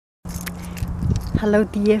Hello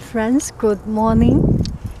dear friends, good morning.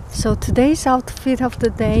 So today's outfit of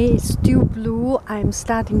the day is still blue. I'm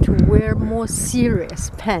starting to wear more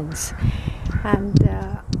serious pants, and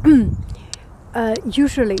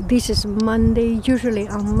usually this is Monday. Usually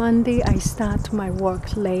on Monday I start my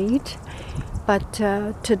work late, but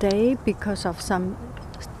today, because of some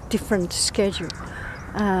different schedule,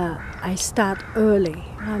 I start early,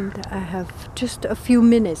 and I have just a few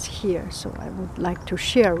minutes here, so I would like to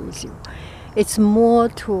share with you. It's more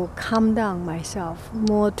to calm down myself,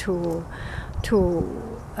 more to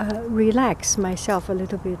relax myself a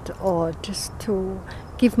little bit, or just to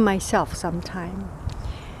give myself some time.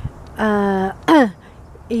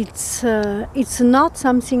 It's not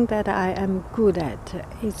something that I am good at.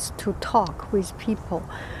 It's to talk with people,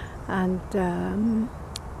 and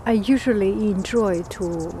I usually enjoy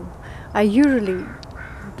to. I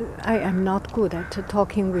am not good at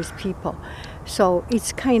talking with people, so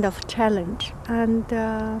it's kind of challenge. And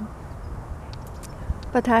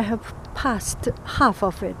but I have passed half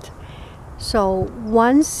of it. So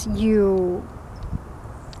once you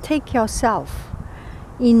take yourself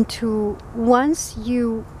once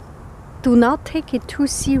you do not take it too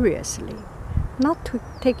seriously,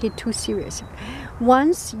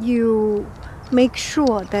 once you make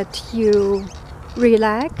sure that you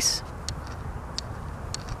relax,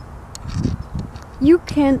 you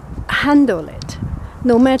can handle it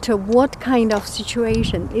no matter what kind of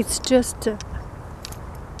situation. It's just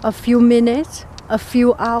a few minutes, a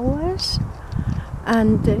few hours,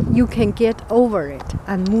 and you can get over it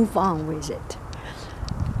and move on with it.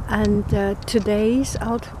 And today's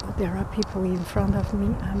out, there are people in front of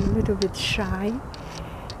me. I'm a little bit shy.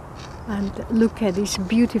 And look at this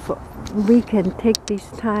beautiful. We can take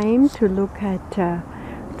this time to look at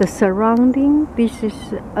the surrounding. This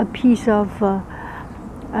is a piece of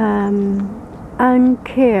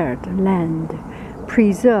uncared land,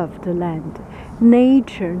 preserved land.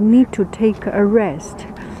 Nature need to take a rest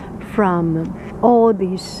from all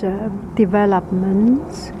these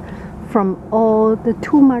developments, from all the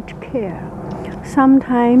too much care.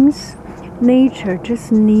 Sometimes nature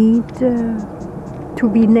just need to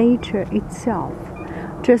be nature itself,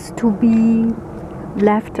 just to be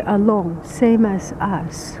left alone, same as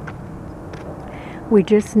us. We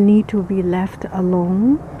just need to be left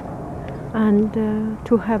alone, and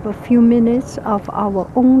to have a few minutes of our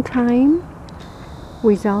own time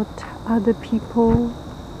without other people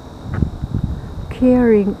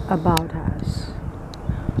caring about us.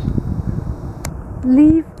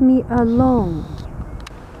 Leave me alone.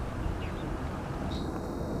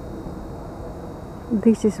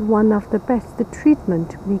 This is one of the best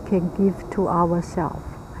treatment we can give to ourselves.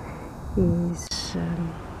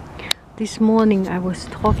 This morning I was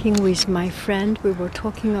talking with my friend. We were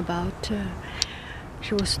talking about,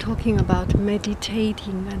 she was talking about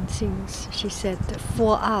meditating and things. She said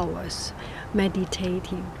 4 hours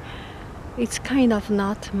meditating. It's kind of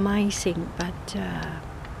not my thing, but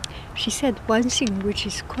she said one thing which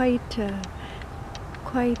is quite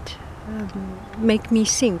make me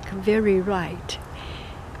think very right.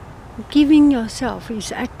 Giving yourself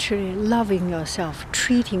is actually loving yourself.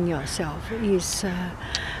 Treating yourself is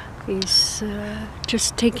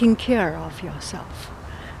just taking care of yourself.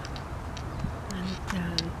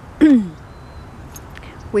 And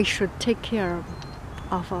we should take care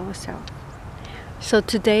of ourselves. So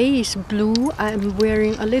today is blue. I'm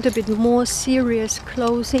wearing a little bit more serious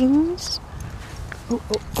clothing. Oh,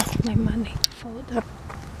 my money folded up.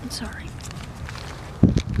 I'm sorry.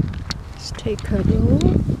 Let's take a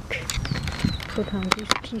look. Put on this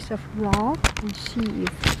piece of rock and see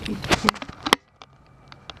if it can.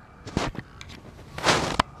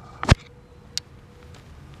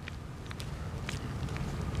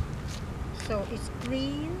 So it's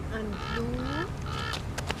green and blue.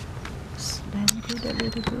 Slant it a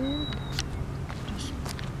little bit.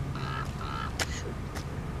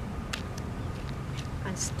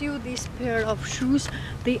 And still this pair of shoes,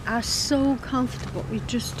 they are so comfortable. It's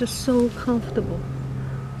just so comfortable.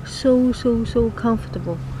 So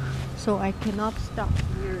comfortable. So I cannot stop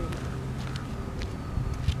wearing.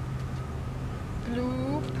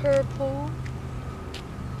 Blue, purple.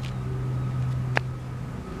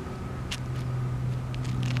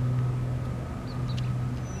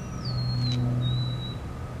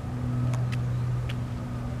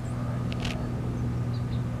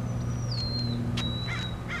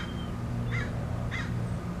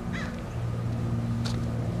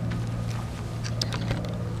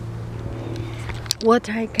 What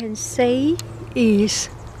I can say is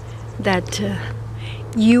that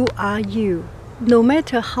you are you. No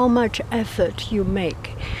matter how much effort you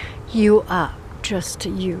make, you are just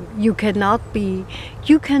you. You cannot be,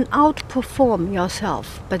 you can outperform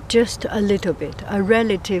yourself, but just a little bit, a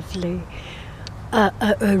relative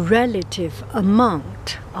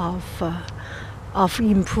amount of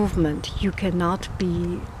improvement. You cannot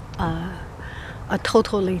be a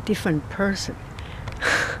totally different person.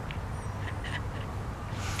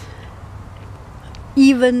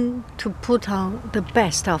 Even to put on the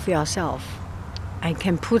best of yourself. I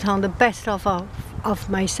can put on the best of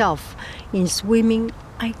myself in swimming.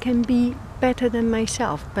 I can be better than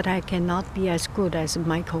myself, but I cannot be as good as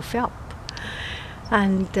Michael Phelps.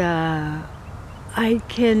 And I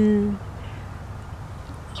can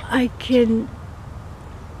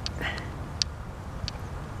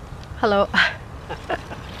hello.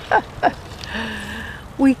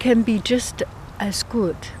 We can be just as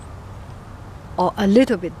good or a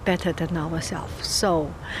little bit better than ourselves.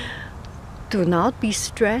 So do not be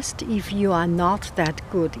stressed if you are not that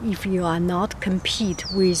good, if you are not compete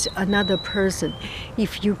with another person,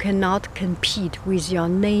 if you cannot compete with your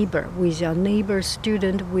neighbor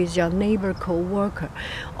student, with your neighbor co-worker,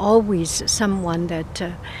 or with someone that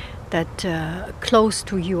close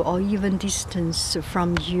to you or even distance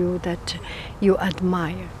from you that you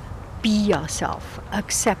admire. Be yourself.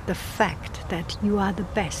 Accept the fact that you are the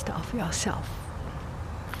best of yourself.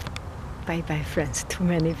 Bye-bye, friends. Too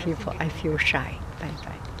many people. I feel shy.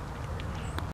 Bye-bye.